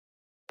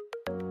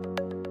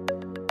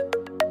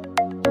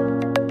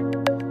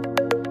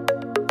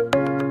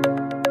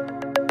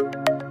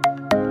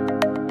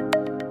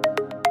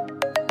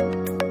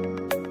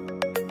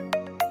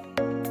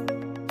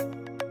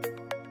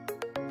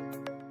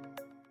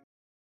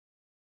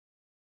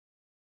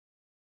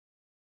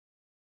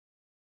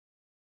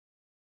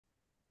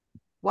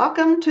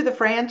Welcome to the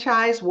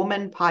Franchise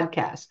Woman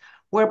Podcast,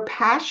 where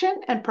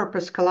passion and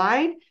purpose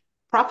collide,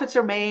 profits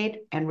are made,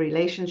 and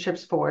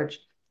relationships forged.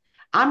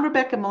 I'm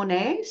Rebecca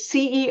Monet,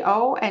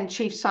 CEO and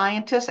Chief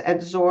Scientist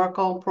at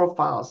Zoracle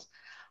Profiles,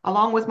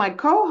 along with my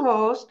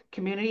co-host,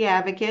 community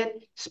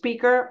advocate,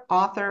 speaker,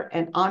 author,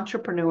 and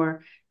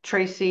entrepreneur,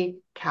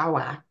 Tracy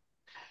Kowak.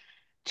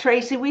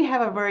 Tracy, we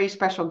have a very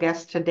special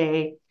guest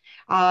today,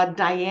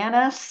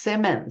 Diana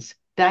Simmons.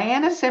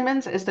 Diana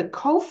Simmons is the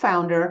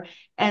co-founder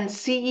and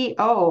CEO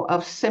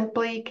of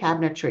Simply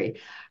Cabinetry,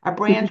 a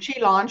brand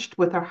she launched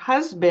with her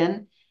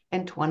husband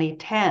in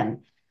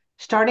 2010.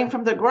 Starting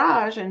from the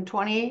garage in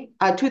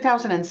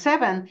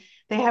 2007,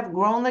 they have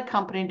grown the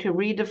company to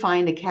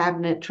redefine the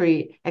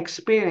cabinetry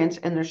experience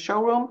in their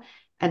showroom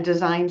and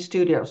design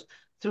studios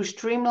through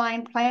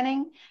streamlined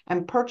planning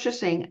and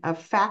purchasing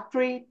of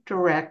factory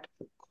direct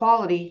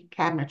quality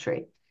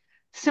cabinetry.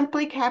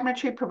 Simply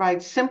Cabinetry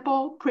provides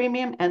simple,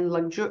 premium, and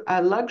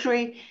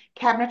luxury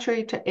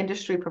cabinetry to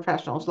industry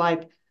professionals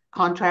like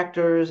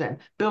contractors and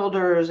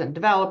builders and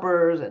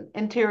developers and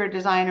interior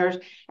designers,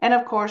 and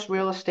of course,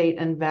 real estate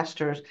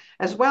investors,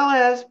 as well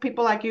as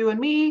people like you and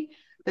me,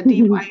 the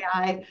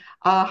DIY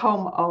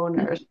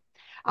homeowners.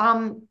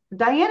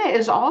 Diana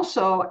is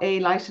also a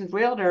licensed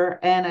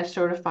realtor and a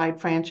certified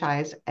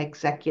franchise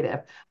executive,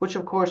 which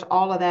of course,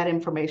 all of that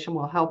information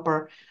will help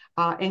her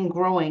in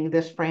growing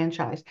this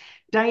franchise.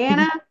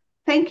 Diana,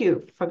 thank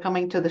you for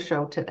coming to the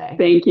show today.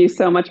 Thank you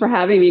so much for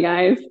having me,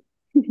 guys.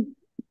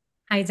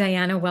 Hi,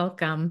 Diana.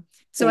 Welcome.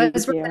 So, Thank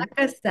as you.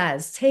 Rebecca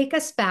says, take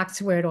us back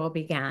to where it all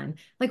began.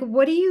 Like,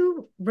 what do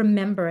you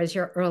remember as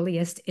your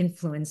earliest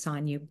influence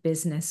on you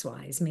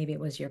business-wise? Maybe it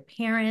was your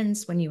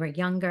parents when you were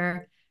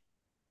younger.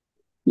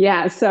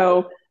 Yeah,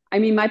 so I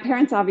mean, my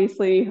parents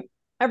obviously,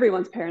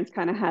 everyone's parents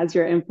kind of has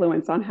your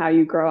influence on how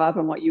you grow up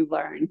and what you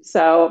learn.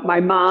 So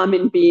my mom,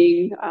 in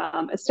being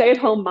a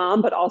stay-at-home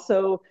mom, but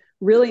also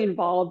really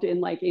involved in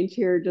like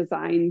interior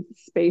design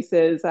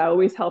spaces,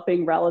 always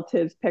helping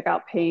relatives pick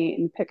out paint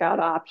and pick out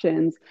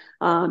options.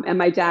 And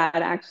my dad,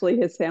 actually,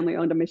 his family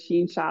owned a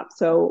machine shop.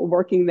 So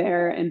working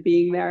there and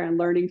being there and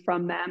learning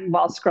from them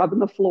while scrubbing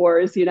the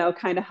floors,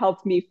 kind of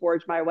helped me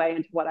forge my way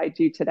into what I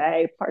do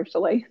today,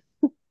 partially.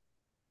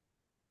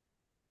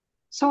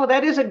 So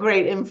that is a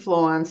great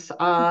influence.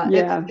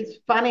 Yeah. It's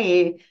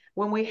funny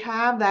when we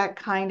have that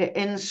kind of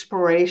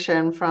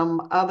inspiration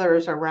from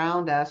others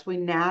around us, we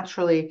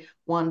naturally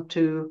want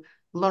to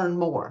learn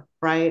more,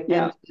 right? And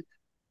Yeah.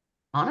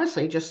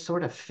 honestly, just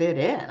sort of fit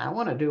in. I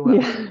want to do what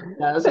my Yeah.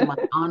 does and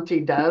my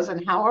auntie does.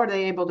 And how are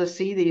they able to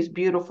see these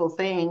beautiful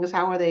things?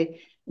 How are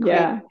they creating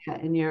Yeah,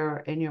 that in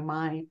your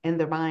mind, in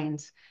their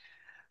minds?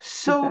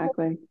 So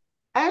exactly.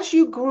 as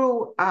you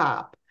grew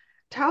up,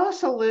 tell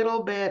us a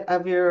little bit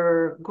of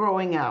your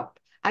growing up.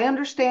 I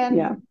understand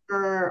Yeah. you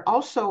were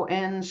also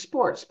in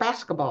sports,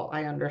 basketball,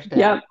 I understand.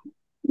 Yep. So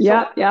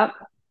Yep. Yep.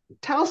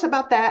 tell us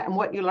about that and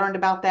what you learned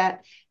about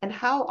that and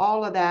how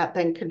all of that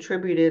then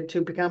contributed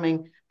to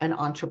becoming an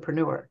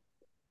entrepreneur.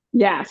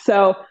 Yeah.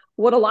 So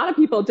what a lot of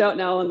people don't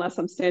know, unless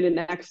I'm standing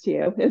next to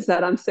you, is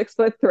that I'm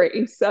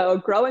 6'3". So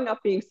growing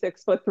up being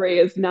 6'3"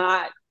 is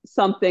not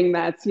something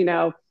that's,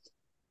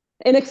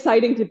 an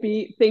exciting to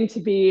be thing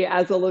to be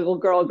as a little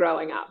girl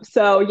growing up.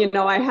 So,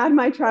 I had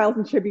my trials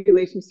and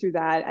tribulations through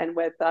that and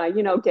with,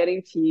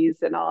 getting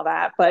teased and all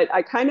that. But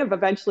I kind of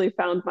eventually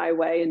found my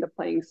way into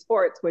playing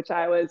sports, which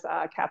I was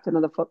captain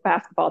of the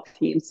basketball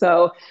team.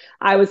 So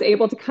I was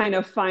able to kind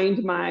of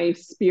find my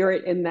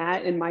spirit in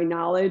that and my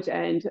knowledge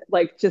and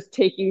like just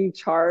taking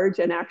charge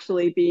and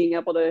actually being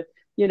able to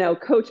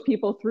coach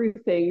people through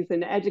things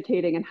and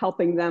educating and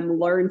helping them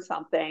learn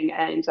something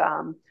and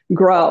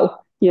grow,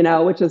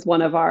 which is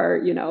one of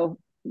our,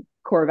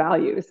 core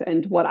values.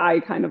 And what I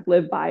kind of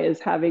live by is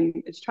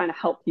trying to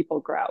help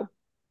people grow.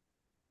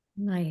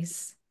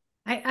 Nice.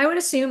 I would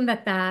assume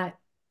that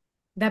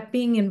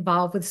being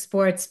involved with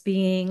sports,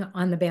 being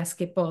on the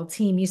basketball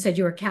team, you said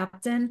you were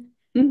captain.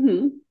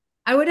 Mm-hmm.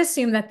 I would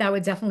assume that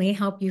would definitely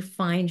help you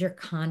find your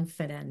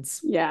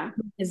confidence. Yeah.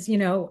 Is,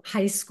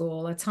 high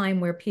school, a time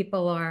where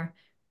people are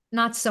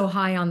not so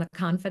high on the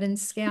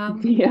confidence scale.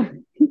 Yeah.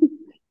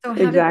 So how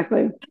did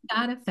Exactly.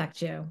 that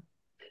affect you?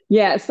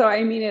 Yeah, so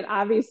I mean, it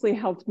obviously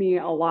helped me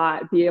a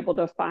lot be able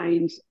to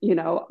find,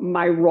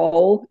 my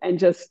role and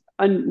just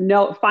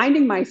know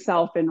finding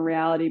myself in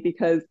reality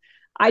because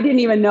I didn't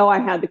even know I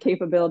had the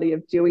capability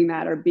of doing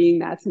that or being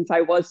that since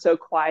I was so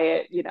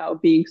quiet,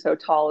 being so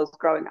tall as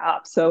growing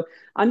up. So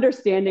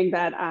understanding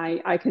that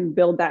I can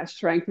build that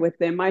strength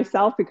within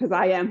myself because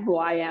I am who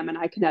I am and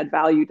I can add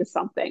value to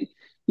something,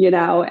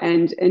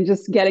 and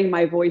just getting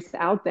my voice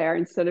out there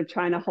instead of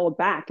trying to hold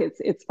back.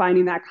 It's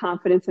finding that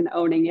confidence and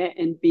owning it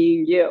and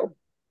being you.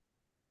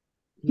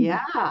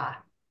 Yeah.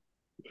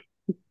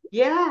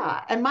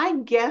 Yeah. And my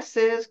guess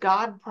is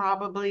God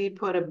probably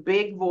put a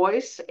big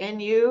voice in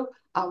you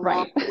along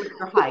Right. with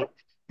your height,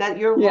 that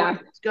your voice Yeah.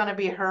 is going to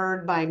be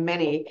heard by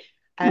many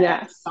at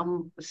Yes.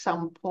 some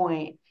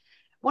point.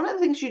 One of the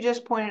things you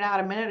just pointed out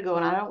a minute ago,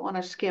 and I don't want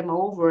to skim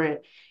over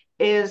it,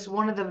 is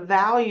one of the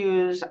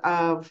values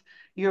of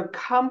your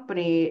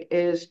company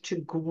is to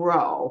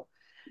grow.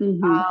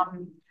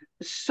 Mm-hmm.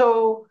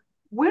 So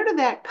where did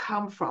that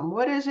come from?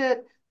 What is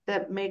it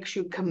that makes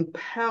you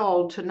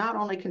compelled to not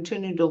only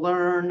continue to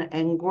learn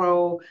and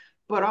grow,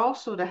 but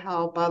also to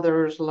help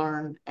others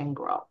learn and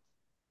grow?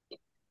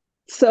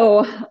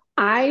 So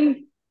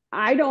I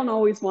I don't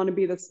always want to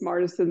be the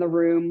smartest in the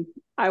room.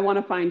 I want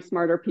to find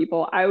smarter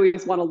people. I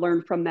always want to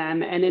learn from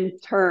them. And in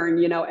turn,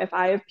 if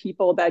I have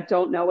people that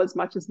don't know as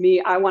much as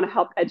me, I want to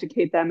help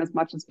educate them as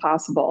much as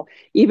possible.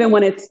 Even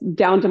when it's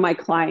down to my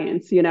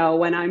clients,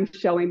 when I'm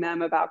showing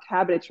them about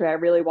cabinetry, I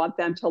really want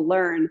them to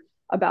learn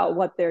about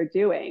what they're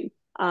doing.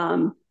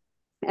 And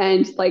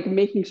like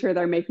making sure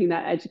they're making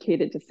that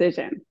educated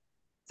decision.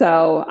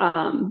 So,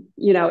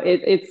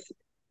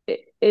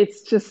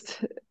 it's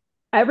just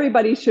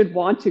everybody should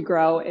want to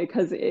grow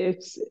because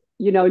it's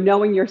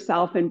knowing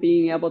yourself and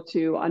being able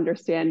to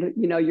understand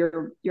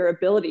your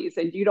abilities,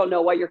 and you don't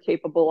know what you're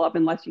capable of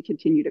unless you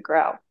continue to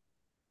grow.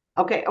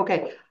 Okay.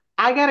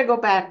 I got to go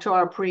back to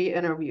our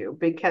pre-interview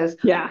because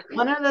Yeah.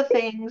 one of the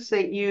things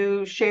that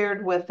you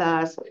shared with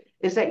us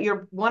is that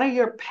one of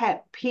your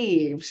pet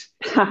peeves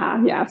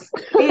Yes.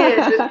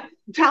 is,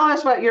 tell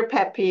us what your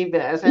pet peeve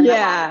is and why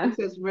Yeah. this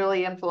has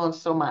really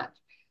influenced so much.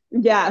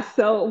 Yeah.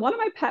 So one of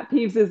my pet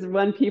peeves is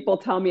when people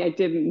tell me I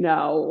didn't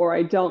know or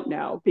I don't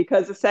know,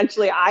 because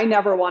essentially I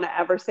never want to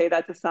ever say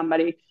that to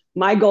somebody.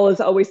 My goal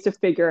is always to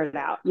figure it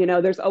out.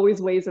 There's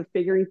always ways of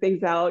figuring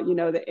things out,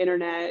 the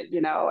internet,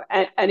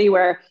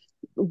 anywhere.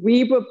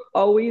 We would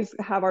always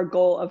have our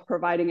goal of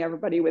providing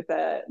everybody with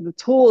the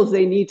tools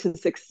they need to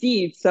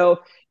succeed.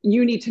 So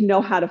you need to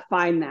know how to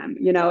find them.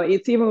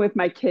 It's even with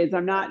my kids.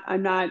 I'm not,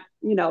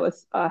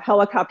 a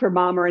helicopter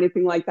mom or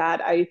anything like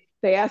that.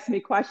 They ask me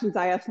questions,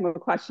 I ask them a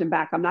question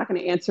back. I'm not going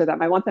to answer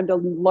them. I want them to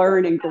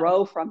learn and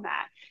grow from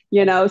that.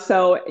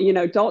 So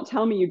don't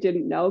tell me you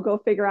didn't know. Go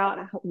figure out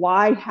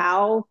why,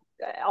 how,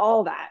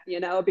 all that,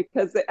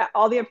 because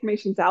all the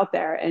information's out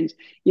there, and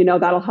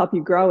that'll help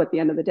you grow at the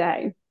end of the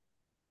day.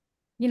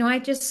 I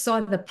just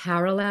saw the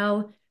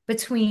parallel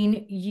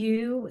between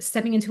you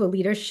stepping into a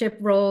leadership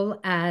role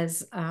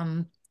as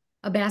a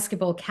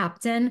basketball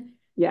captain,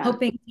 Yeah.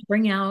 hoping to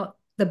bring out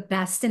the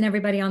best in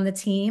everybody on the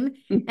team,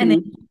 and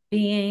then Mm-hmm.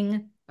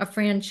 being a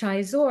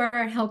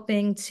franchisor,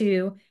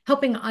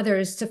 helping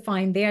others to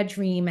find their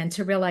dream and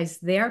to realize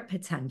their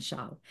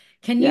potential.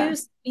 Can Yeah. you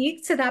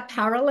speak to that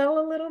parallel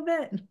a little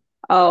bit?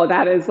 Oh,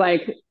 that is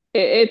like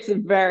it's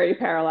very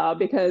parallel,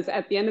 because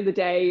at the end of the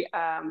day,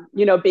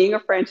 being a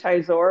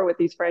franchisor with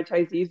these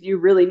franchisees, you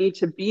really need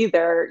to be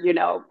there,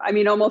 I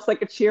mean, almost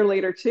like a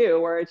cheerleader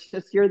too, where it's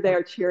just you're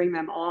there cheering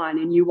them on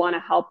and you want to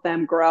help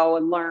them grow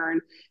and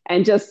learn,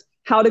 and just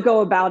how to go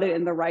about it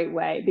in the right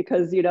way,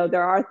 because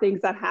there are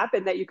things that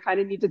happen that you kind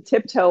of need to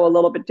tiptoe a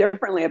little bit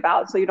differently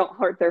about so you don't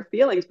hurt their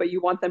feelings, but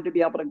you want them to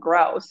be able to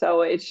grow.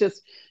 So it's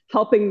just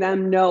helping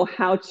them know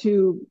how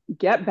to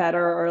get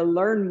better or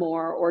learn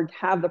more or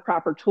have the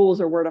proper tools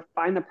or where to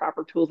find the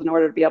proper tools in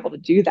order to be able to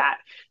do that.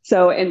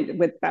 So, and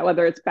with that,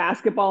 whether it's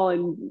basketball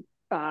and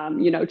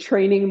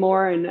training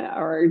more and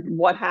or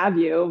what have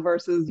you,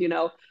 versus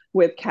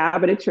with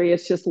cabinetry,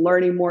 it's just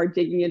learning more,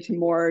 digging into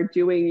more,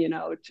 doing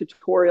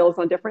tutorials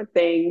on different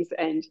things,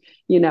 and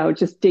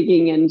just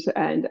digging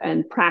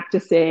and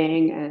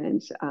practicing,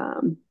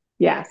 and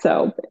yeah,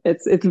 so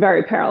it's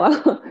very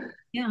parallel.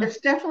 Yeah. It's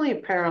definitely a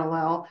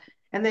parallel.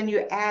 And then you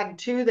add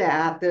to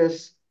that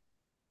this,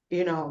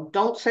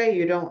 don't say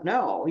you don't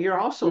know. You're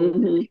also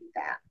Hmm. living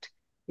that.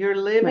 You're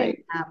living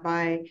Right. that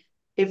by,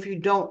 if you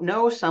don't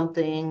know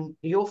something,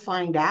 you'll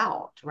find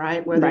out,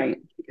 right? Whether you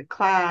Right. take a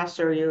class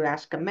or you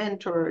ask a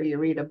mentor or you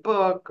read a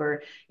book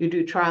or you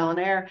do trial and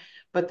error,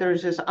 but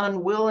there's this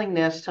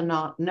unwillingness to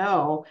not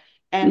know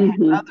and have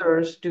Hmm.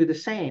 others do the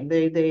same.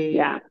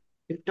 Yeah.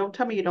 If don't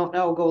tell me you don't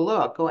know, go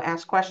look, go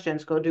ask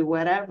questions, go do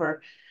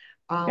whatever.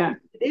 Yeah.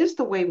 It is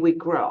the way we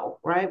grow,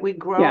 right? We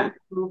grow Yeah.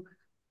 through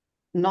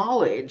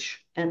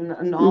knowledge, and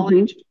Hmm.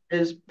 knowledge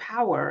is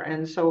power.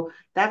 And so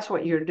that's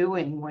what you're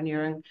doing when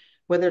you're in,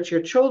 whether it's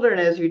your children,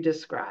 as you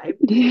described,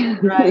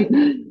 right?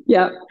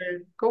 Yep.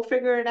 Go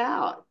figure it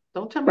out.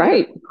 Don't tell me you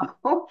Right. don't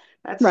know.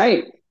 That's,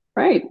 Right.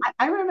 Right.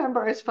 I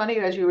remember, it's funny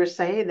as you were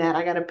saying that,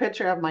 I got a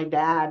picture of my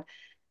dad,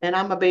 and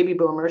I'm a baby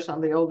boomer, so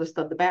I'm the oldest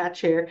of the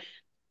batch here.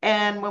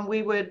 And when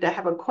we would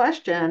have a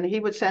question, he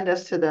would send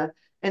us to the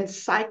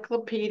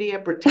Encyclopedia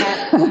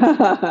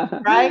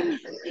Britannica, right?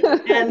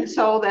 And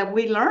so that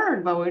we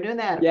learned while we were doing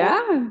that. Or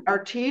Yeah.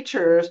 our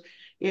teachers,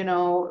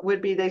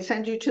 would be, they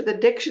send you to the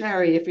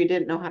dictionary if you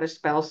didn't know how to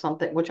spell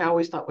something, which I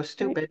always thought was Right.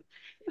 stupid.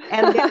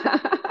 And then,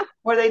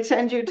 or they'd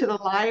send you to the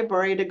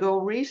library to go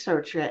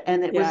research it.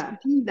 And it was Yeah,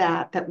 in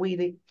that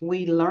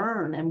we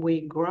learn and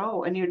we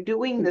grow. And you're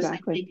doing the same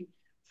exactly. thing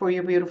for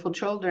your beautiful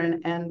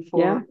children and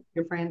Yeah. for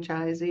your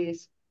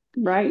franchisees.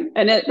 Right.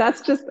 And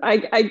that's just, I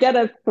get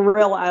a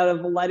thrill out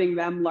of letting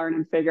them learn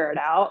and figure it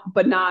out,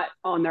 but not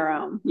on their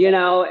own.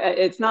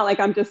 It's not like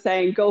I'm just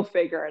saying, go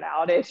figure it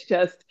out. It's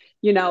just,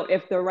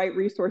 if the right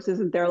resource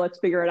isn't there, let's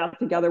figure it out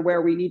together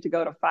where we need to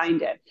go to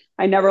find it.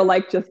 I never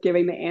like just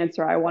giving the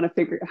answer. I want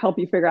to help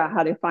you figure out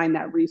how to find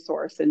that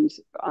resource and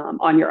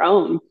on your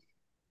own.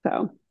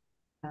 So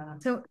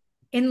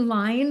in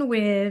line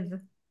with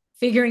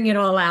figuring it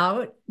all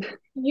out,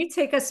 can you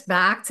take us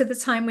back to the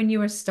time when you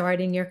were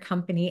starting your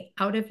company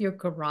out of your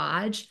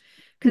garage?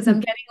 Because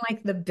I'm getting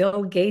like the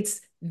Bill Gates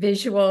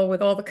visual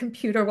with all the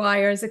computer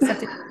wires,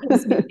 except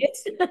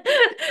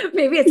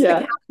maybe it's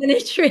Yeah. the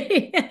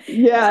cabinetry.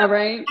 Yeah, So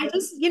right. I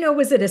just,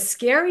 was it a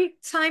scary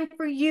time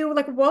for you?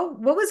 Like, what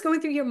was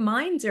going through your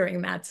mind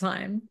during that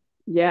time?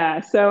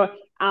 Yeah. So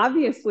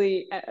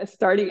obviously,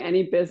 starting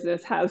any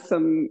business has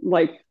some,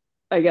 like,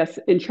 I guess,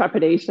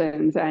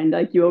 intrepidations, and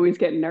like you always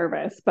get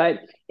nervous, but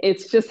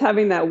it's just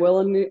having that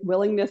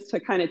willingness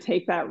to kind of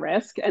take that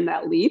risk and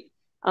that leap.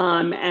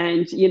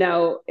 And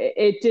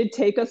it did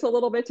take us a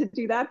little bit to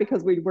do that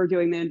because we were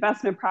doing the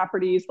investment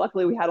properties.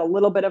 Luckily, we had a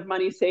little bit of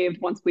money saved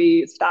once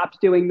we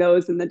stopped doing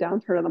those in the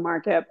downturn of the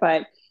market.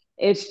 But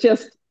it's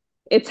just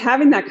it's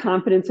having that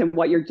confidence in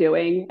what you're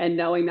doing and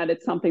knowing that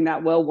it's something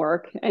that will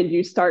work, and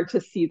you start to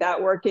see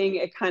that working.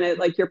 It kind of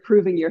like you're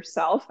proving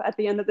yourself at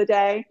the end of the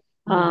day.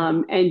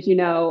 And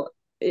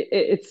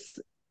it's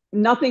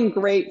nothing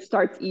great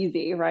starts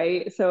easy,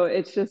 right? So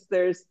it's just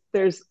there's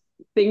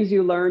things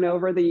you learn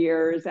over the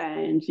years,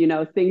 and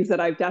things that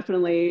I've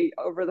definitely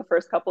over the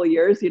first couple of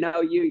years,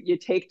 you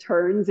take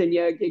turns and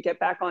you get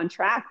back on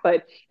track,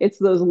 but it's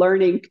those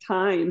learning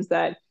times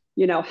that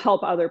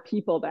help other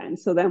people then.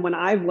 So then when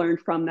I've learned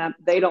from them,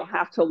 they don't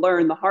have to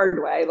learn the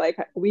hard way like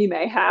we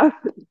may have,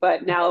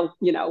 but now,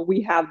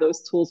 we have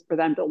those tools for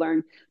them to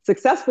learn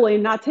successfully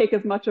and not take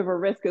as much of a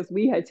risk as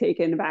we had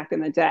taken back in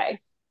the day.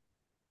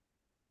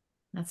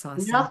 That's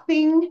awesome.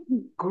 Nothing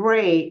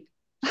great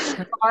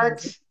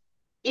starts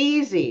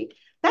easy.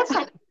 That's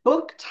like a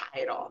book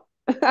title.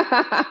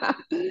 Because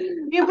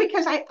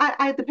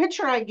the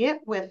picture I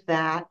get with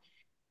that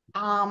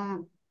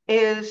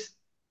is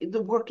the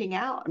working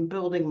out and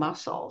building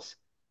muscles.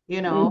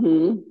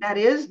 That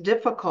is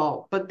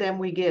difficult, but then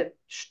we get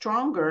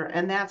stronger,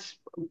 and that's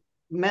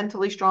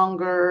mentally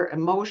stronger,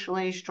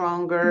 emotionally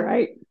stronger.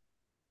 Right.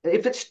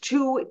 If it's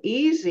too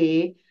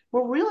easy,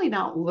 we're really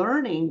not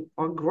learning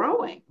or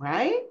growing,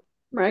 right?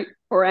 Right.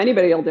 Or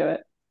anybody will do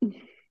it.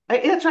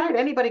 That's right.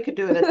 Anybody could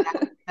do it at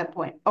that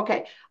point.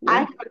 Okay.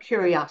 I have a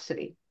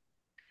curiosity.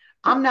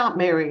 I'm not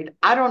married.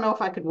 I don't know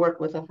if I could work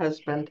with a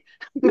husband.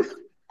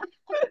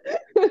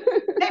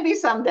 Maybe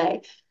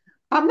someday.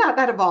 I'm not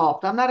that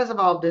evolved. I'm not as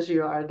evolved as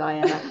you are,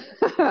 Diana.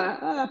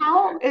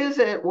 How is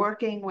it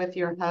working with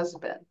your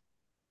husband?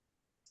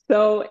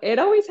 So it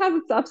always has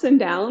its ups and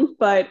downs,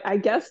 but I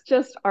guess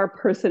just our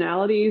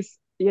personalities,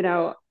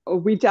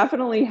 we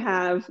definitely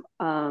have,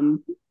 our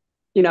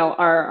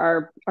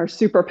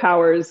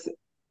superpowers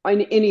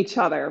in each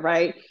other,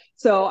 right?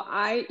 So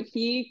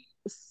he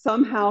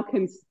somehow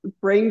can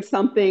bring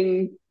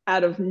something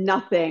out of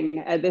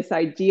nothing, this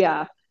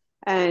idea.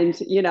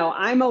 And,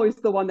 I'm always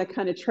the one that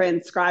kind of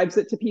transcribes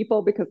it to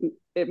people because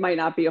it might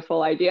not be a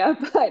full idea,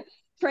 but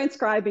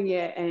transcribing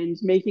it and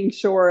making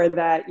sure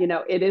that,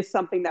 it is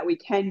something that we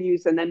can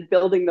use, and then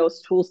building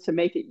those tools to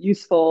make it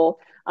useful.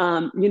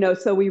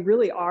 So we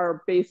really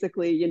are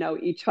basically,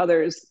 each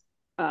other's,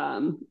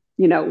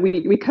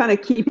 we kind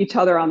of keep each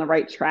other on the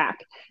right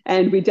track,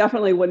 and we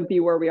definitely wouldn't be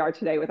where we are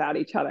today without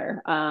each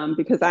other.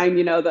 Because I'm,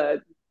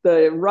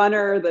 the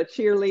runner, the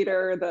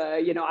cheerleader,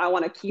 I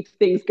want to keep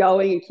things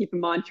going and keep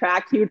them on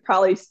track. He would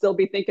probably still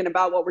be thinking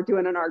about what we're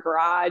doing in our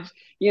garage,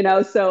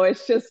 so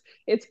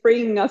it's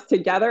bringing us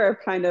together.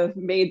 I've kind of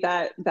made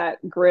that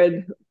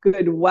good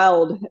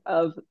weld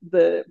of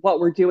what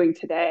we're doing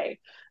today.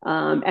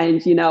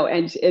 And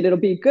it'll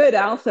be good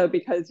also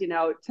because,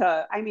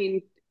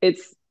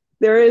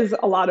 there is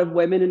a lot of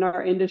women in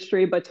our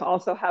industry, but to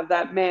also have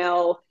that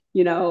male,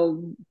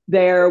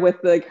 there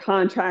with the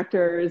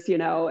contractors,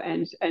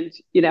 and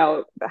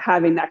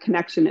having that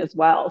connection as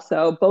well.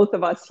 So both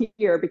of us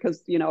here,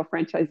 because, a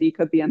franchisee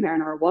could be a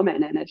man or a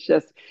woman, and it's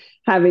just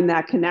having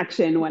that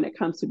connection when it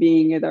comes to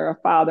being either a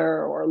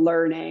father or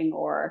learning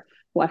or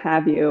what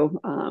have you.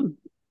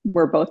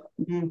 We're both,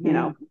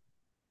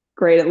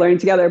 great at learning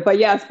together. But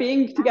yes,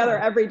 being together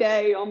every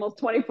day, almost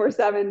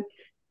 24/7,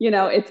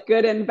 it's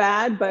good and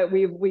bad, but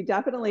we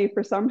definitely,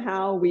 for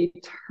somehow, we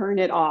turn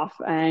it off.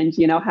 And,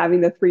 having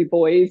the three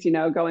boys,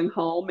 going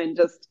home and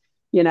just,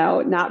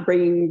 not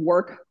bringing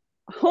work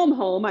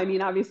home. I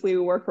mean, obviously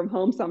we work from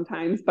home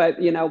sometimes, but,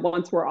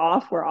 once we're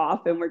off,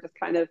 and we're just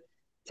kind of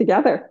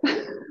together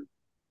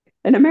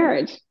in a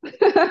marriage.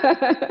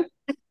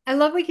 I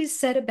love what you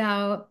said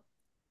about,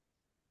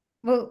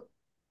 well,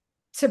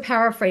 to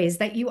paraphrase,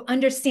 that you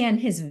understand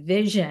his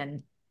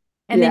vision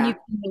and then you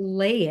can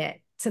relay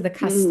it to the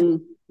customer.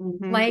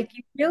 Like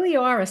you really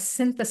are a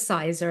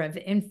synthesizer of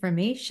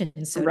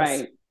information, so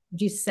right.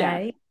 would you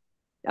say?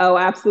 Yeah. Oh,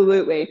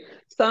 absolutely.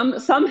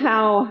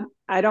 Somehow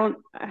I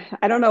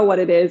don't know what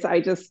it is.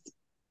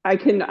 I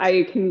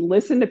can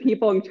listen to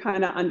people and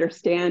kind of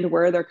understand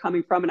where they're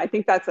coming from. And I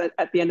think that's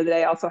at the end of the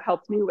day also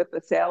helped me with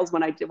the sales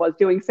when I was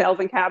doing sales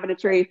and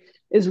cabinetry,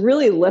 is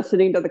really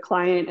listening to the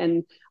client.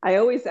 And I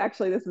always,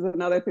 actually, this is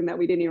another thing that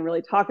we didn't even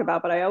really talk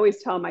about, but I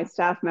always tell my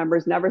staff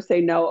members, never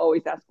say no,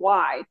 always ask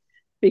why,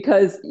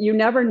 because you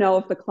never know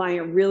if the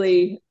client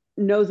really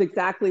knows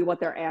exactly what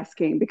they're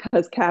asking,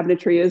 because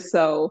cabinetry is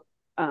so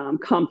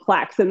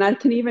complex. And that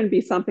can even be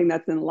something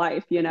that's in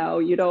life. You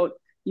don't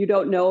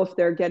know if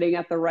they're getting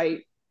at the right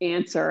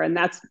answer. And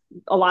that's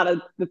a lot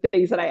of the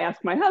things that I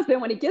ask my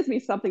husband when he gives me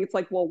something. It's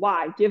like, well,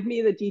 why? Give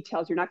me the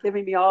details. You're not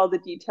giving me all the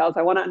details.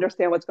 I want to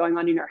understand what's going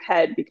on in your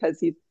head,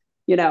 because you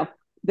know,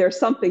 there's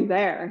something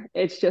there.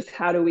 It's just,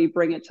 how do we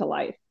bring it to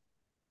life?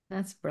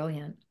 That's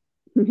brilliant.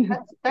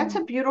 That's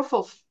a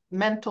beautiful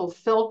mental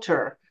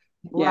filter,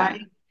 Yeah.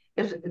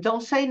 right?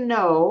 Don't say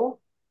no,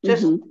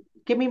 just Mm-hmm.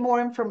 give me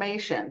more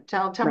information.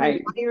 Tell me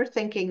Right. why you're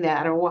thinking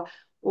that, or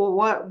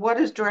what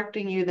is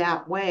directing you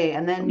that way,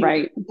 and then you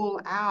Right. pull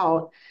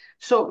out.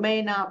 So it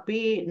may not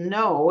be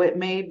no, it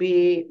may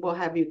be, well,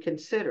 have you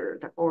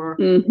considered, or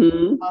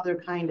Mm-hmm. other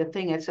kind of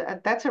thing.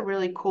 That's a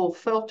really cool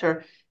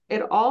filter.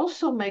 It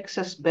also makes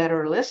us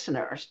better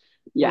listeners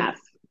when Yes.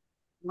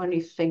 when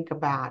you think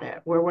about it,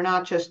 where we're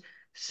not just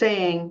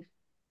saying,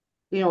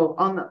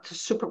 on the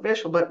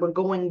superficial, but we're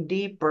going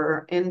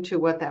deeper into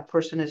what that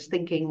person is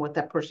thinking, what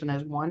that person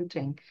is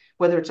wanting,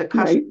 whether it's a Right.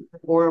 customer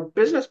or a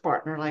business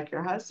partner like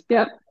your husband.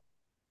 Yep.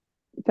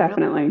 Really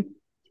Definitely.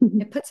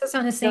 It puts us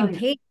on the same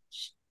brilliant.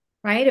 page,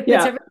 right? It puts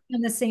Yeah. everybody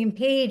on the same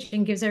page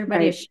and gives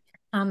everybody a Right.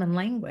 common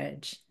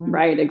language. Mm.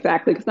 Right,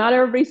 exactly. Because not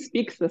everybody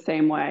speaks the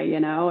same way,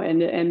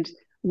 and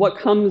what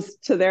comes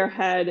to their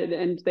head,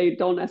 and they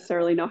don't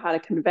necessarily know how to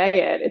convey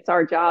it. It's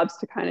our jobs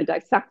to kind of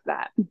dissect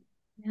that.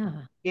 Yeah.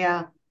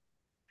 Yeah.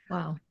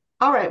 Wow.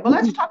 All right. Well,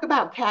 let's talk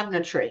about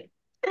cabinetry.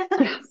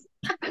 Yes.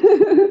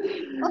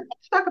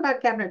 Let's talk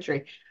about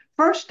cabinetry.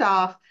 First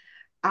off,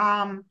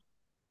 um,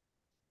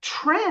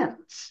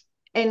 trends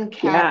in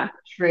Yeah.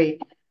 cabinetry.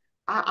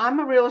 I'm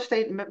a real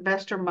estate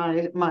investor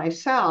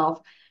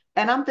myself,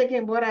 and I'm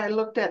thinking what I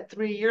looked at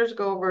 3 years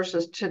ago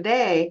versus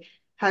today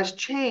has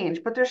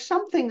changed, but there's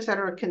some things that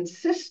are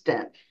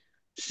consistent.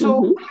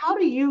 So, Hmm. how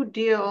do you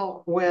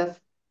deal with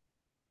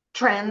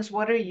trends?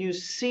 What are you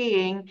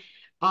seeing?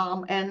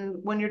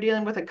 And when you're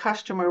dealing with a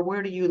customer,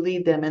 where do you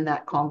lead them in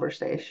that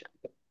conversation?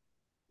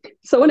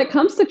 So when it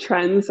comes to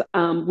trends,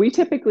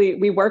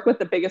 we work with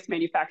the biggest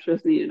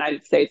manufacturers in the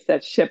United States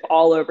that ship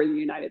all over the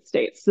United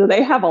States. So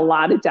they have a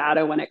lot of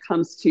data when it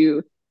comes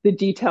to the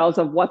details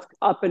of what's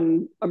up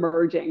and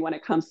emerging when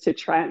it comes to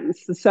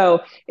trends.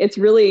 So it's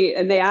really,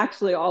 and they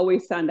actually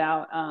always send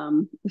out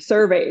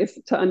surveys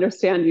to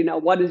understand,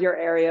 what is your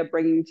area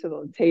bringing to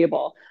the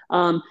table.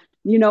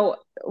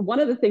 One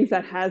of the things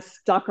that has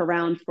stuck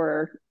around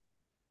for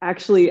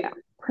actually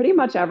pretty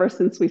much ever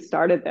since we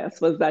started this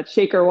was that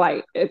shaker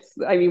white.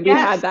 I mean, we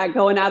had Yes. that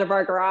going out of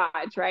our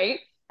garage, right?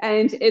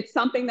 And it's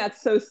something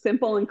that's so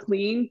simple and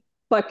clean,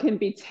 but can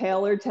be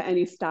tailored to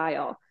any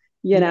style,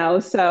 Yeah.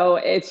 So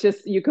it's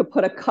just, you could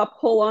put a cup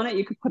pull on it,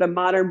 you could put a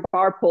modern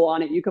bar pull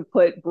on it, you could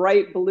put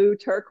bright blue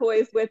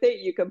turquoise with it,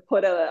 you could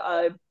put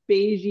a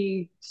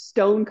beigey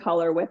stone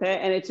color with it,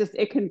 and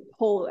it can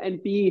pull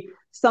and be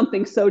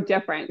something so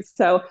different.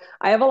 So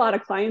I have a lot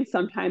of clients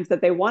sometimes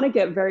that they want to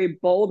get very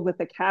bold with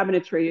the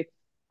cabinetry,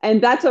 and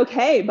that's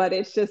okay. But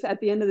it's just, at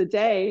the end of the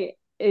day,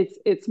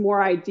 it's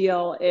more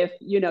ideal if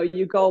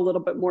you go a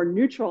little bit more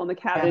neutral in the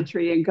Yeah.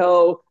 cabinetry and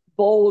go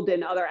bold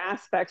in other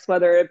aspects,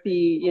 whether it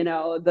be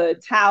the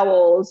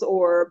towels,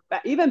 or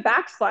even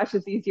backsplash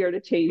is easier to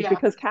change, Yeah.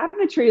 because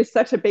cabinetry is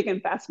such a big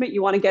investment.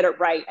 You want to get it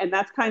right, and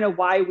that's kind of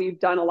why we've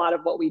done a lot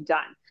of what we've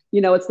done.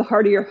 It's the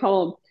heart of your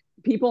home.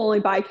 People only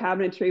buy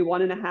cabinetry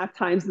 1.5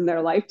 times in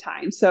their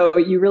lifetime. So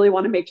you really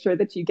want to make sure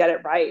that you get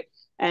it right.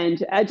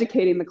 And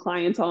educating the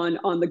clients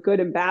on the good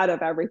and bad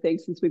of everything,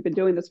 since we've been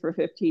doing this for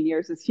 15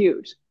 years, is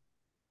huge.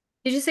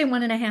 Did you say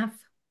 1.5?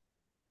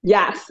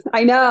 Yes,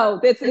 I know.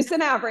 It's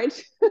an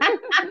average.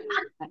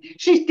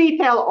 She's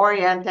detail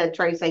oriented,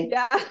 Tracy.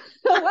 Yeah.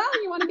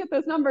 Well, you want to get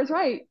those numbers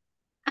right.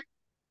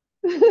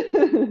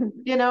 And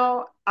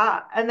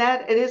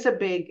that it is a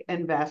big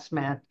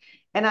investment.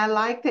 And I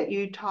like that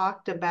you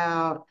talked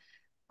about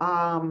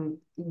um,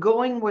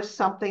 going with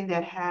something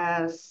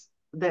that's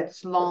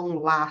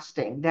long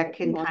lasting, that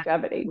can kind of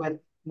Longevity.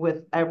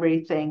 with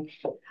everything.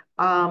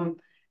 Um,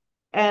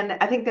 and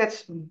I think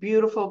that's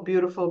beautiful,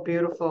 beautiful,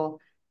 beautiful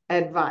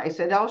advice.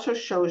 It also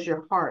shows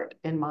your heart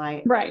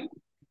Right.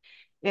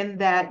 in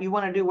that you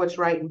want to do what's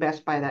right and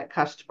best by that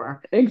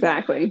customer.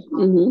 Exactly.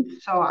 Hmm.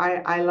 So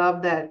I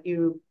love that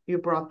you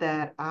brought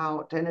that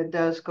out, and it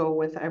does go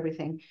with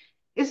everything.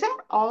 Is that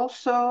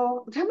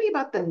also, tell me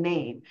about the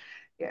name?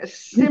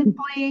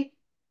 Simply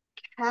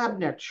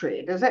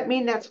Cabinetry. Does that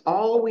mean that's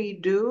all we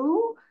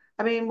do?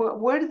 I mean,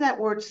 where did that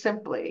word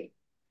simply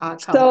come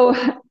So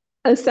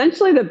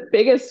essentially, the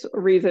biggest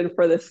reason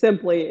for the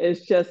simply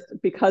is just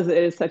because it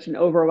is such an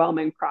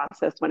overwhelming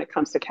process when it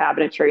comes to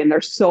cabinetry, and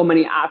there's so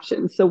many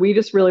options. So we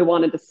just really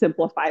wanted to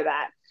simplify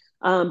that.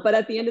 But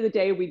at the end of the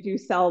day, we do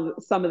sell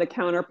some of the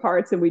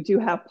counterparts, and we do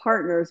have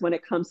partners when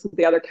it comes to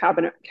the other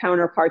cabinet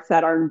counterparts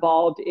that are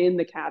involved in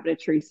the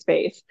cabinetry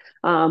space.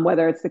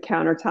 Whether it's the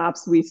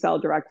countertops, we sell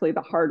directly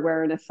the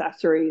hardware and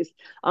accessories.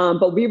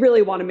 But we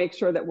really want to make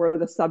sure that we're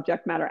the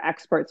subject matter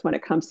experts when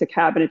it comes to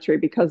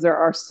cabinetry, because there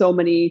are so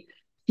many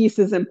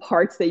pieces and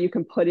parts that you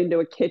can put into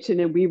a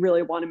kitchen, and we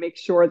really want to make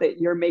sure that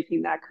you're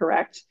making that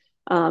correct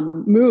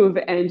move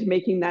and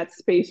making that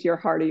space your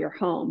heart of your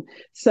home.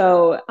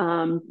 So,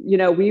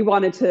 we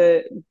wanted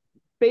to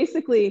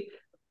basically,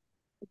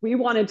 we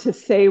wanted to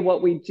say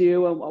what we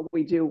do and what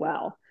we do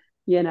well,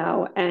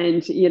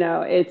 and,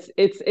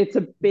 it's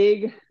a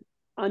big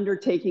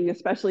undertaking,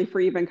 especially for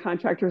even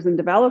contractors and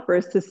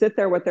developers, to sit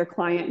there with their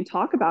client and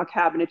talk about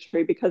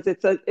cabinetry, because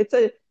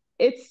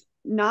it's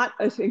not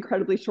an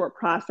incredibly short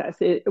process.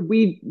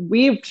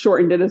 We've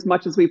shortened it as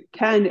much as we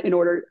can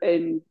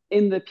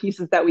in the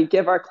pieces that we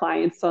give our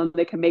clients, so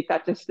they can make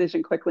that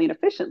decision quickly and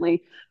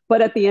efficiently.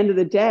 But at the end of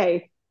the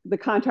day, the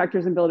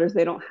contractors and builders,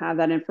 they don't have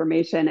that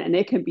information, and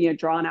it can be a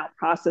drawn out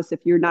process if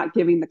you're not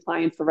giving the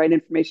clients the right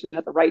information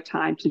at the right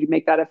time to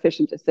make that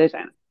efficient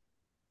decision.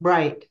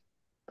 Right.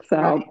 So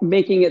right.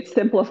 Making it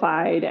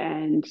simplified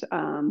and,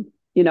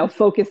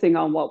 focusing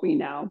on what we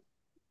know.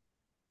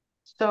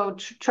 So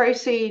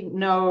Tracy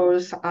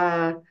knows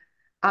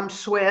I'm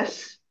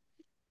Swiss,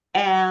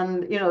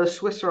 and the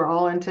Swiss are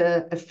all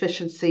into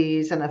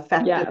efficiencies and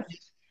effectiveness. Yes.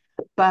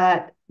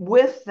 But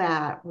with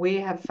that,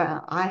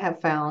 I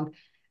have found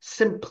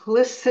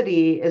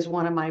simplicity is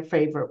one of my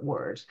favorite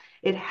words.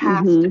 It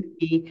has to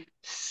be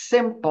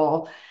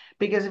simple,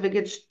 because if it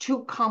gets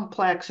too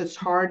complex, it's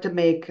hard to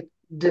make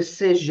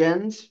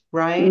decisions,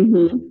 right?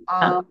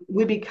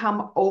 We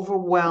become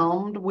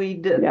overwhelmed.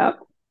 Yep.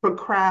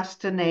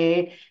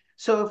 Procrastinate.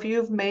 So if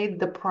you've made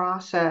the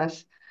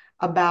process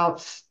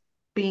about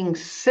being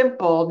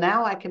simple,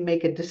 now I can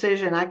make a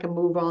decision. I can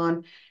move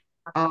on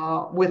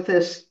with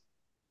this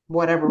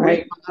whatever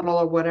Right.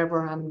 remodel or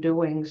whatever I'm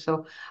doing.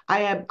 So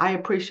I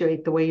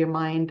appreciate the way your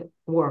mind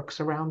works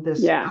around this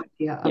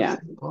idea of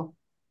simple.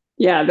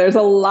 Yeah, there's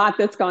a lot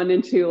that's gone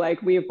into,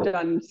 like, we've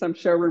done some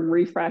showroom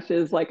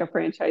refreshes like a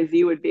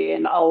franchisee would be,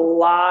 and a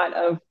lot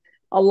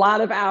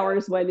of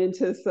hours went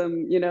into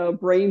some,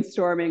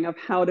 brainstorming of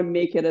how to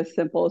make it as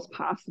simple as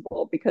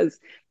possible. Because,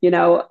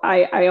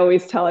 I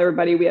always tell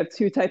everybody we have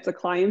two types of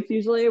clients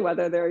usually,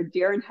 whether they're a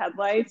deer in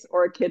headlights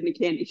or a kid in a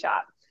candy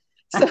shop.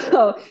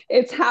 So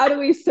it's how do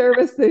we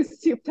service these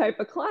two type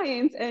of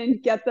clients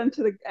and get them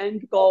to the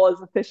end goal as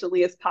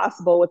efficiently as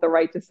possible with the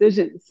right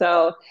decision.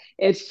 So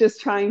it's just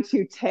trying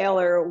to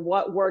tailor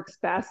what works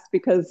best,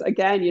 because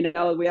again,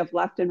 we have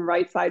left and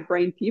right side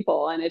brain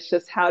people, and it's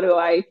just how do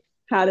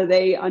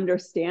they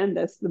understand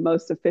this the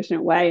most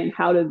efficient way, and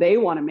how do they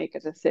want to make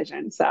a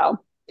decision? So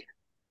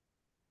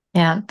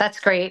yeah, that's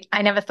great.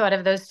 I never thought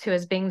of those two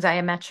as being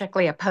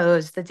diametrically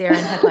opposed, the deer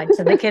in headlights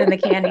and the kid in the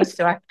candy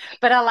store.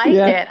 But I like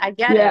it. I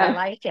get it. I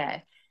like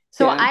it.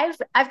 So I've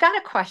got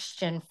a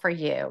question for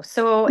you.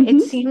 So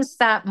it seems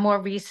that more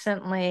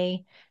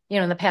recently,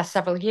 in the past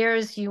several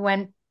years, you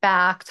went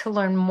back to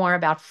learn more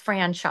about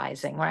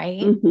franchising,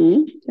 right?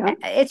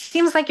 It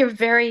seems like you're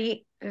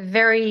very,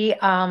 very,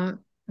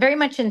 very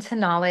much into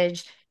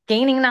knowledge,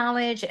 gaining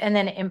knowledge, and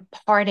then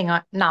imparting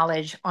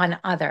knowledge on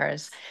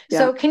others.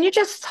 So can you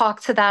just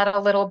talk to that a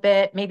little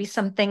bit? Maybe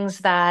some things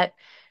that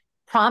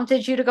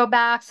prompted you to go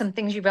back, some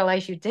things you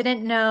realized you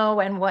didn't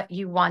know, and what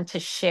you want to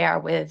share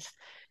with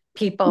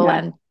people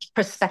and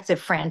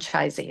prospective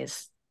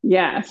franchisees.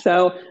 Yeah.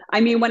 So,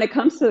 when it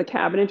comes to the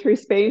cabinetry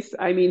space,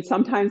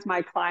 sometimes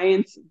my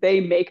clients, they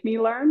make me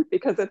learn,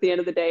 because at the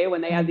end of the day,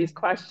 when they have these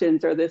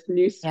questions or this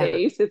new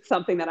space, it's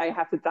something that I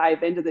have to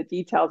dive into the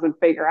details and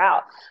figure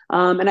out.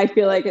 And I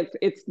feel like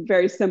it's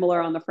very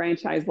similar on the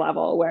franchise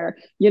level, where,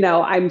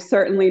 I'm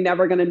certainly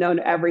never going to know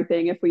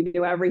everything. If we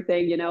knew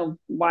everything,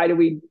 why do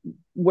we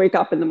wake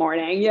up in the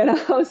morning,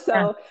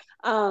 So,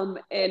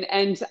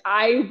 and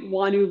I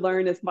want to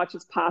learn as much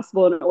as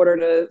possible in order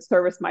to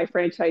service my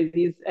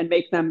franchisees and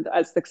make them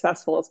as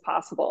successful as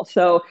possible.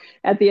 So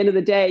at the end of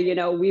the day,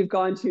 we've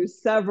gone to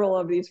several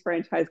of these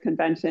franchise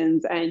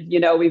conventions, and,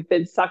 we've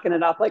been sucking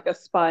it up like a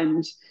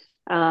sponge,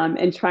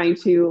 and trying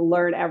to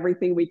learn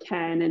everything we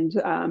can,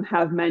 and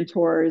have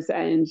mentors,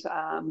 and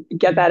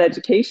get that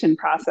education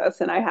process.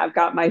 And I have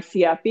got my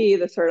CFE,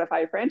 the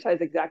Certified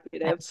Franchise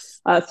Executive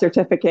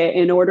certificate,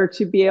 in order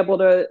to be able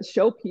to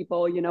show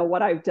people,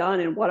 what I've done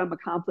and what I'm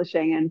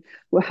accomplishing,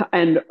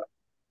 and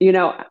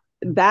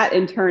that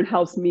in turn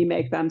helps me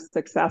make them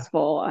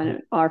successful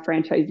and our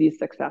franchisees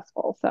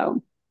successful.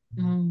 So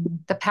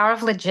the power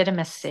of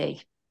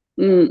legitimacy.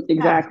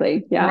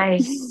 Exactly. Yeah.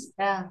 Nice.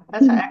 Yeah,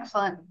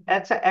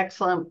 that's an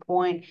excellent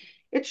point.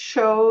 It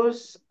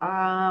shows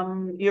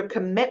your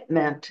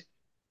commitment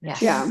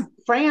to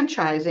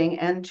franchising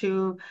and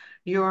to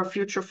your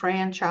future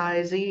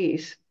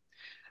franchisees.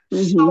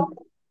 So,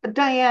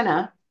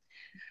 Diana,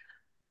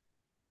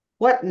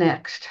 what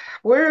next?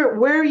 Where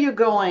are you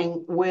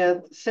going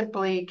with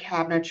Simply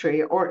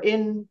Cabinetry, or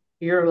in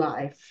your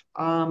life?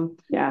 Are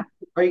you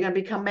going to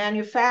become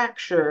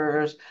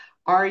manufacturers?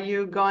 Are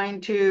you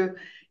going to,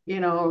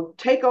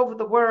 take over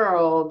the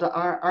world?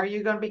 Are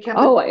you going to become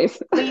the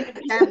Always. queen of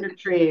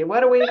cabinetry?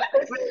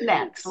 What's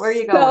next? Where are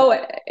you going?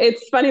 So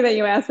it's funny that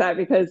you asked that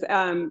because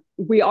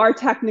we are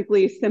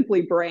technically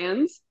Simply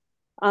brands.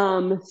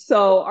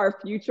 So our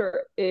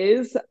future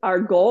is our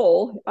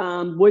goal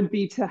would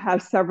be to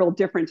have several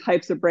different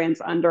types of brands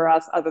under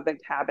us other than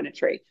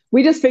cabinetry.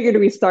 We just figured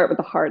we start with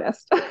the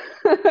hardest.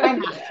 Why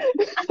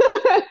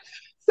not?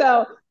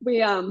 So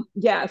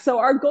so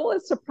our goal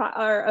is to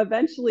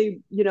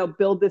eventually,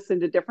 build this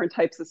into different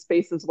types of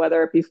spaces,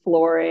 whether it be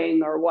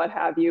flooring or what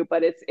have you.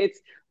 But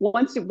it's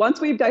once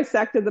we've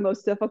dissected the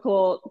most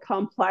difficult,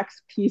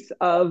 complex piece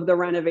of the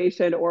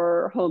renovation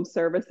or home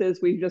services,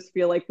 we just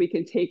feel like we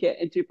can take it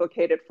and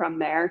duplicate it from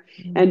there,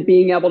 and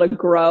being able to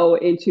grow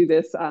into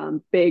this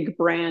big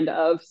brand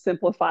of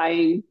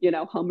simplifying,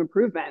 home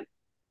improvement.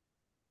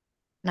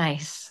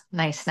 Nice,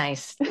 nice,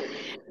 nice.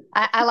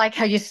 I like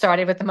how you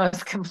started with the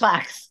most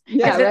complex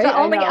Yeah, because it's right.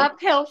 I only know.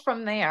 uphill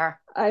from there.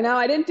 I know.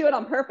 I didn't do it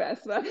on purpose,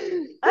 but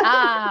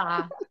It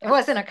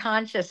wasn't a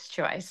conscious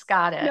choice.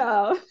 Got it.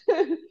 no.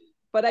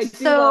 But I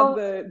do love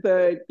So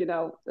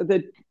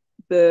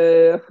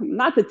the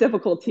not the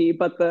difficulty,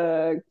 but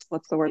the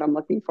what's the word I'm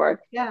looking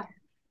for? Yeah.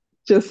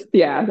 Just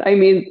yeah, I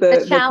mean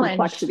the the challenge,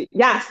 complexity.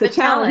 Yes, the the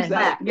challenge challenge.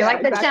 that You yeah,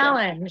 like the exactly.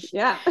 challenge.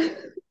 Yeah.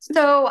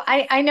 So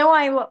I know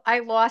I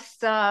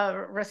lost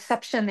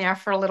reception there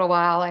for a little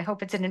while. I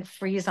hope it didn't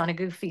freeze on a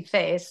goofy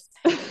face.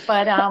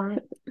 But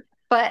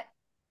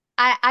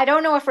I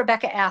don't know if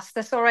Rebecca asked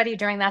this already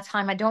during that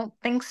time. I don't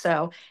think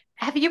so.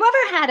 Have you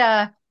ever had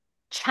a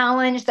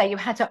challenge that you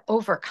had to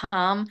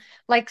overcome,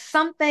 like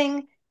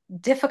something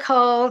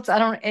difficult? I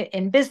don't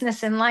in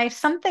business, in life,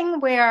 something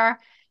where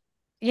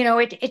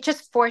it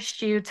just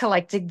forced you to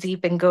like dig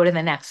deep and go to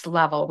the next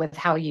level with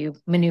how you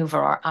maneuver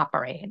or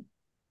operate.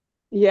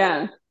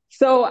 Yeah.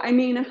 So I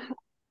mean,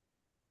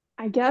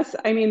 I guess,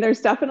 I mean,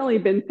 there's definitely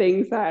been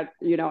things that,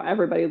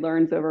 everybody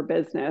learns over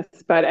business.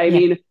 But I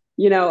Yeah.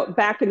 mean,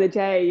 back in the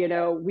day,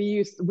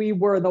 we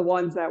were the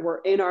ones that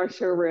were in our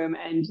showroom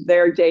and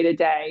their day to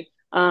day.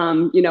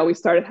 We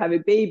started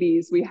having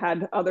babies. We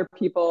had other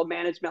people,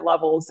 management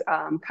levels,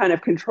 kind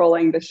of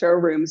controlling the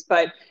showrooms.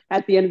 But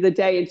at the end of the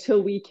day,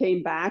 until we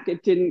came back,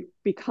 it didn't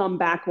become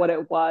back what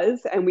it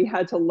was. And we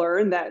had to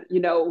learn that,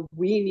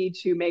 we need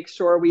to make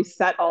sure we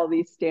set all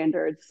these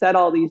standards, set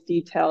all these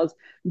details,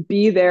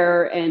 be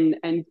there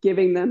and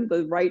giving them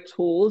the right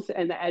tools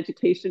and the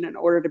education in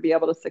order to be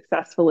able to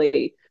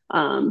successfully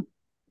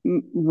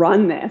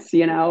run this,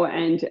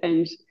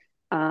 and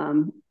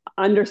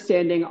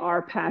understanding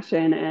our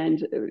passion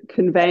and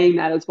conveying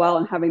that as well,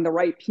 and having the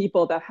right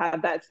people that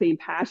have that same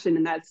passion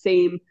and that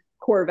same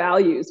core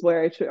values,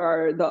 where it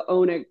are the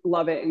own it,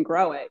 love it, and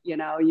grow it. You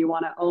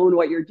want to own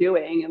what you're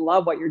doing and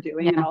love what you're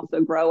doing, and Yeah.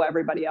 also grow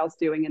everybody else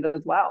doing it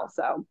as well.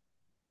 So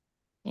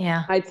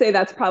Yeah. I'd say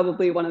that's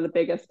probably one of the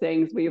biggest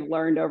things we've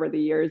learned over the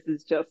years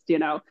is just,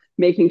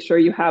 making sure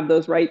you have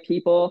those right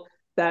people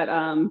that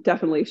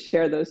definitely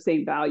share those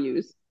same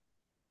values.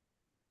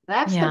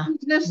 That's the Yeah.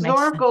 business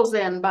Makes Zorkel's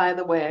sense. in, by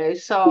the way.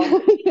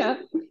 So Yeah.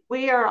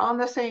 we are on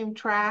the same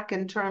track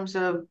in terms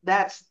of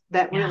that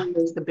Yeah. really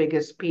is the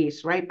biggest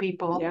piece, right?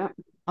 People Yeah.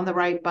 on the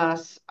right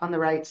bus, on the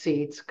right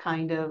seats,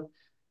 kind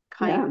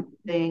Yeah. of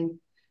thing.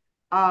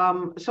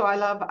 So I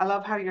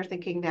love how you're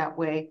thinking that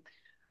way.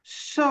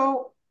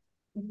 So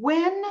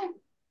when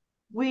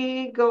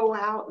we go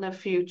out in the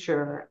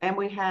future and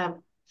we have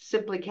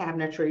Simply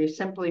Cabinetry,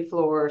 Simply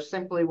Floor,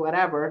 Simply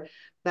whatever,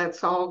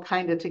 that's all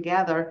kind of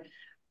together.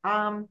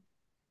 Um,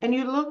 and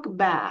you look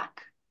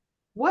back,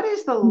 what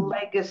is the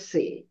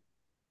legacy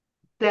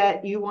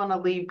that you want to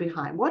leave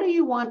behind? What do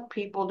you want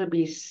people to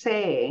be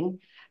saying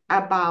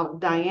about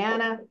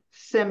Diana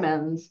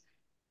Simmons?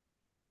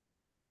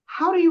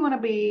 How do you want to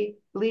be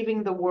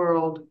leaving the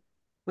world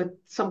with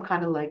some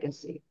kind of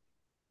legacy?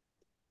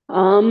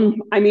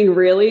 I mean,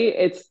 really,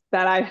 it's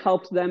that I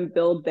helped them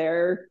build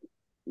their,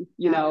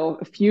 Yeah.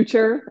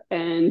 future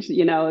and,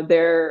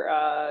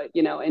 their,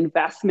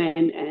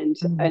 investment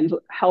and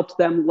helped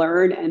them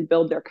learn and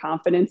build their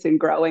confidence in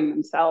growing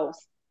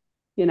themselves.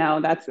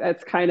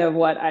 That's kind of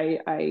what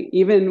I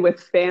even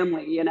with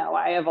family,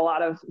 I have a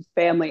lot of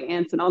family,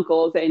 aunts and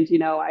uncles, and,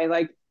 I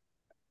like,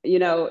 you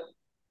know,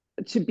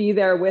 to be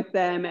there with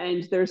them.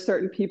 And there's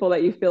certain people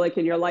that you feel like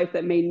in your life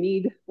that may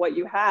need what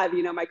you have.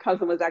 My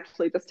cousin was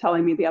actually just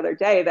telling me the other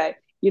day that,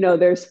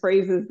 there's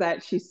phrases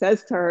that she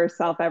says to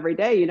herself every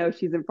day.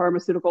 She's in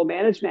pharmaceutical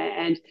management,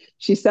 and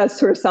she says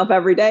to herself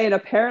every day. And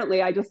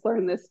apparently I just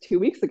learned this 2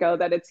 weeks ago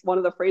that it's one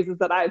of the phrases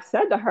that I've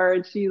said to her.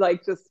 And she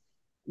like just,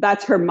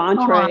 that's her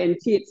mantra, Oh, and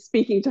it's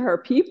speaking to her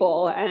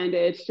people. And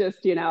it's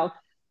just, it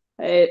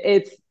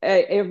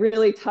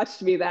really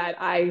touched me that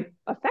I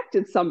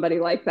affected somebody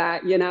like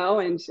that,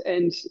 and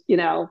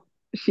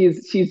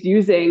she's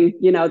using,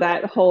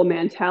 that whole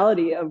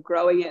mentality of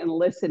growing it and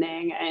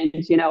listening and,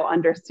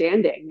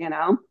 understanding,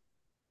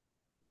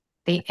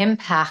 the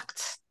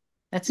impact.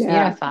 That's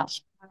Yeah. beautiful.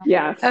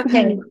 Yes.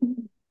 Okay.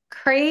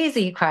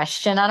 Crazy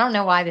question. I don't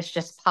know why this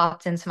just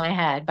popped into my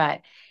head,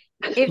 but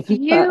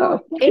Uh-oh.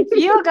 If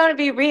you're going to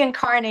be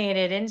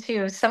reincarnated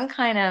into some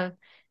kind of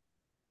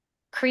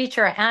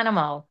creature or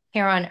animal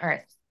here on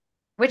Earth,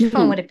 which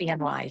one Hmm. would it be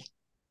and why?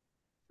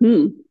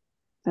 Hmm.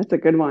 That's a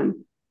good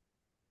one.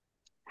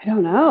 I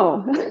don't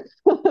know.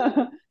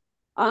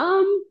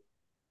 um,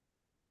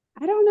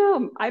 I don't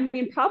know. I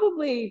mean,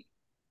 probably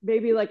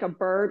maybe like a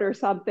bird or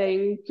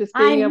something, just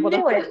I being able to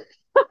knew it.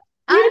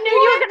 I You knew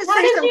you knew were it. going to How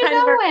say did some you kind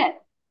of bird. know it?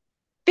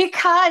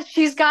 Because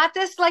she's got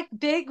this like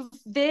big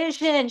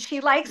vision. She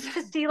likes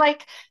to see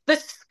like the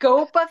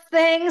scope of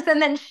things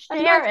and then and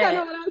share that's kind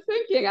of it. what I was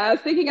thinking. I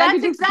was thinking I That's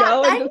could just exact.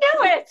 go and I just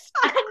knew it.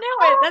 I knew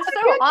it. Oh That's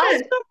so my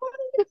awesome.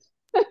 goodness.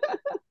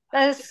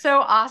 That is so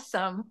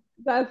awesome.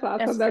 that's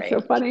awesome. That's That's so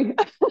great. funny.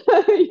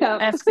 Yeah.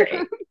 That's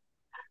great.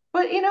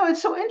 But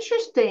it's so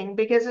interesting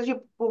because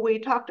we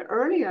talked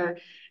earlier,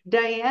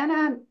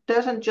 Diana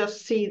doesn't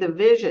just see the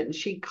vision,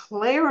 she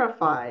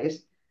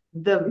clarifies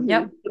Mhm.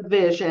 Yep. the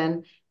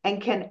vision and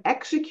can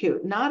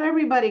execute. Not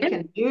everybody Yep.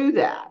 can do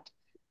that, right?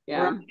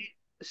 Yeah.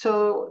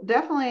 So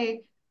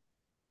definitely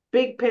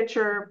big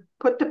picture,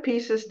 put the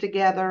pieces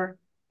together,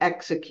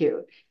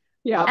 execute.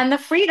 Yeah. And the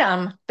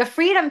freedom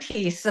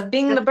piece of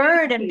being The the freedom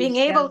bird and being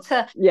piece, yeah. able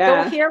to go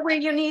Yeah. here where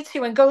you need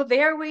to and go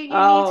there where you need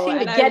Oh, to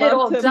and I get it love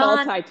all to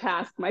done.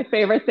 multitask. My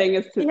favorite thing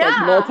is to like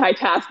Yeah.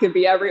 multitask and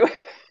be everywhere.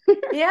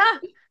 Yeah.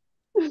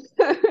 That's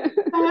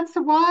That's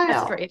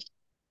wild. great.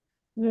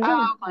 Yeah.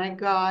 Oh my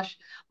gosh.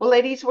 Well,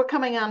 ladies, we're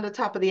coming on the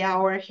top of the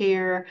hour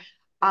here.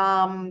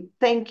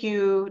 Thank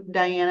you,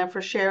 Diana,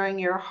 for sharing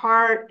your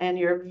heart and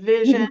your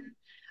vision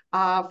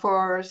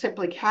for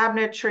Simply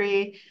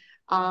Cabinetry.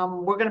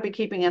 We're going to be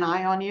keeping an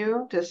eye on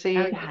you to Oh, see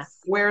yes.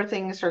 where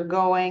things are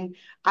going.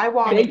 I And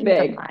walk, an Big, eagle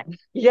big. eye.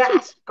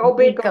 yes, go An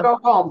big or eagle, go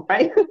home,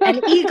 right?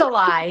 an eagle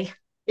eye.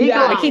 Eagle We're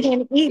Yeah. eye, keeping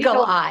an eagle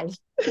eagle eye.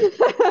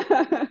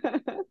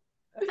 eye.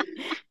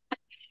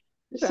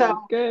 So, Sounds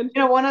good.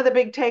 one of the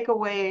big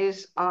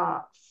takeaways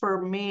for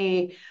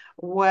me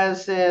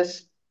was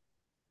this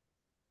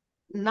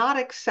not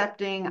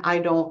accepting I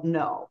don't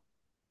know,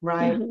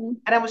 right? Mhm.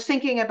 And I was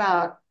thinking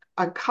about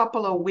a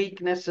couple of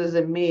weaknesses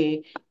in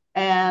me,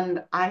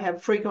 and I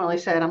have frequently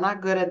said, I'm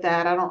not good at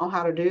that. I don't know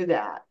how to do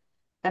that.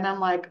 And I'm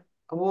like,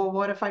 well,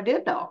 what if I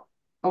did know?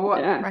 Or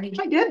what Yeah. if Right.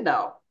 I did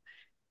know?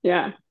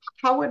 Yeah.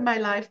 How would my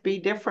life be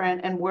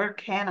different? And where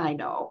can I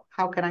know?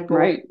 How can I go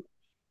Right.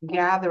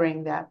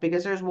 gathering that?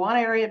 Because there's one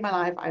area in my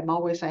life I'm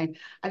always saying,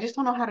 I just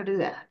don't know how to do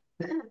that.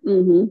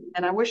 Hmm.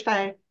 And I wished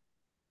I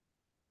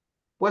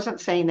wasn't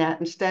saying that,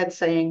 instead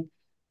saying,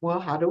 well,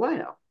 how do I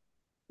know?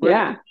 Where can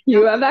Yeah. I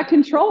You go? have that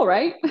control,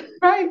 right?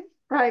 Right,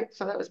 right.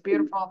 So that was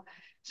beautiful.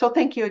 So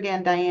thank you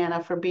again,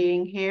 Diana, for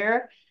being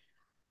here.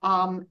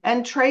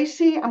 And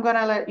Tracy, I'm going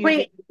to let you give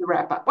Wait, the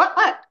wrap up.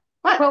 What?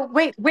 well,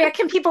 wait, where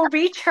can people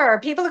reach her?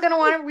 People are going to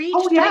want to Oh, reach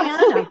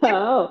yes. Diana.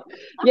 Oh,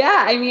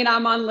 yeah. I mean,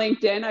 I'm on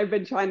LinkedIn. I've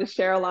been trying to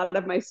share a lot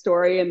of my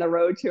story and the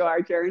road to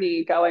our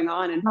journey going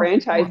on in Oh, yeah.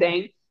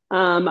 franchising.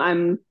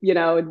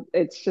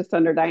 It's just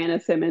under Diana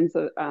Simmons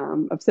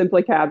of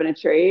Simply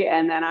Cabinetry.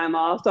 And then I'm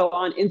also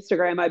on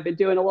Instagram. I've been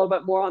doing a little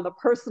bit more on the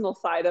personal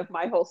side of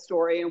my whole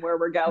story and where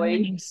we're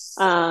going, Nice.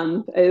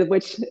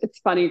 which it's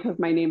funny because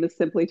my name is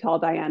Simply Tall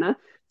Diana.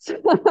 So,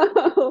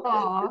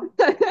 Aw,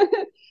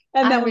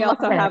 and I then we love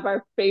also it. have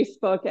our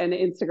Facebook and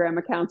Instagram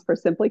accounts for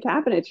Simply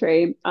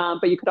Cabinetry.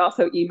 But you could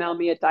also email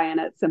me at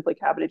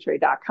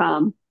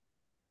diana@simplycabinetry.com.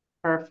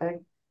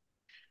 perfect.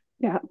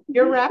 Yeah.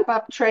 Your wrap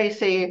up,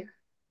 Tracy.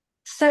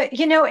 So,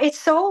 it's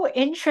so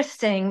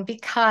interesting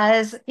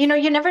because, you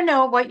never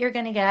know what you're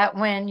going to get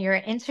when you're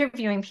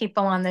interviewing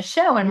people on the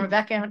show. And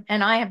Rebecca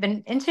and I have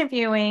been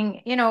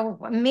interviewing,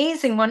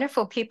 amazing,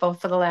 wonderful people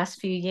for the last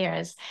few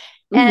years.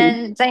 Mm-hmm.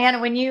 And Diana,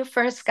 when you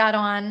first got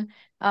on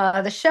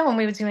the show and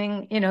we were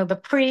doing, the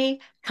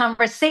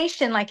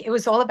pre-conversation, like it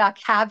was all about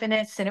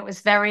cabinets and it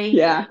was very,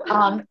 Yeah.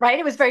 right?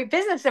 It was very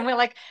business. And we're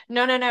like,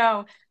 no, no,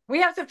 no. We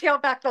have to peel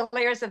back the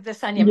layers of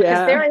this onion because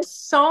Yeah. there is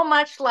so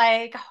much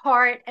like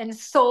heart and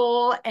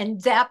soul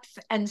and depth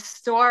and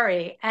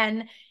story.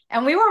 And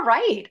we were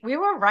right. We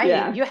were right.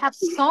 Yeah. You have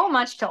so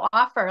much to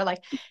offer,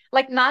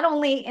 like not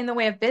only in the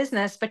way of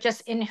business, but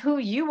just in who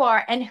you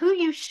are and who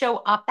you show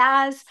up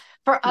as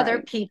for other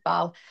Right.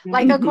 people.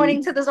 Like Mm-hmm.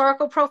 according to this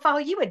Oracle profile,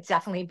 you would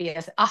definitely be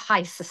a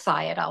high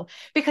societal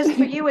because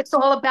for you, it's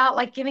all about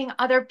like giving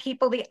other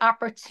people the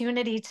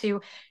opportunity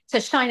to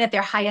shine at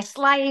their highest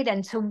light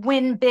and to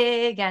win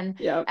big. And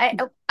Yep.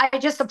 I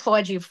just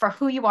applaud you for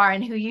who you are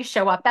and who you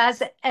show up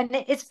as. And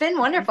it's been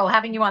wonderful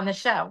having you on the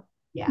show.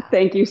 Yeah.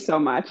 Thank you so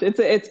much.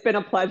 It's been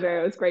a pleasure.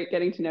 It was great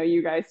getting to know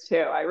you guys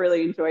too. I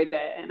really enjoyed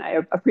it and I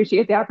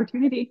appreciate the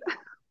opportunity.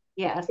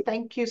 Yes,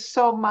 thank you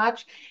so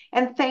much.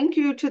 And thank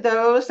you to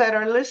those that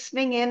are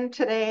listening in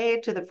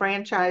today to the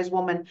Franchise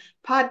Woman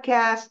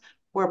podcast,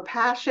 where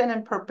passion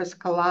and purpose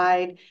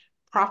collide,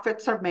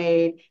 profits are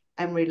made,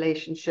 and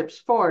relationships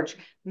forge.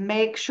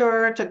 Make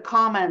sure to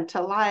comment,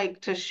 to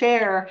like, to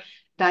share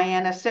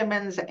Diana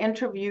Simmons'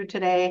 interview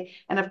today.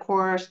 And of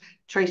course,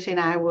 Tracy and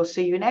I will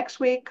see you next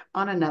week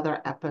on another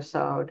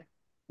episode.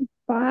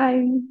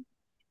 Bye.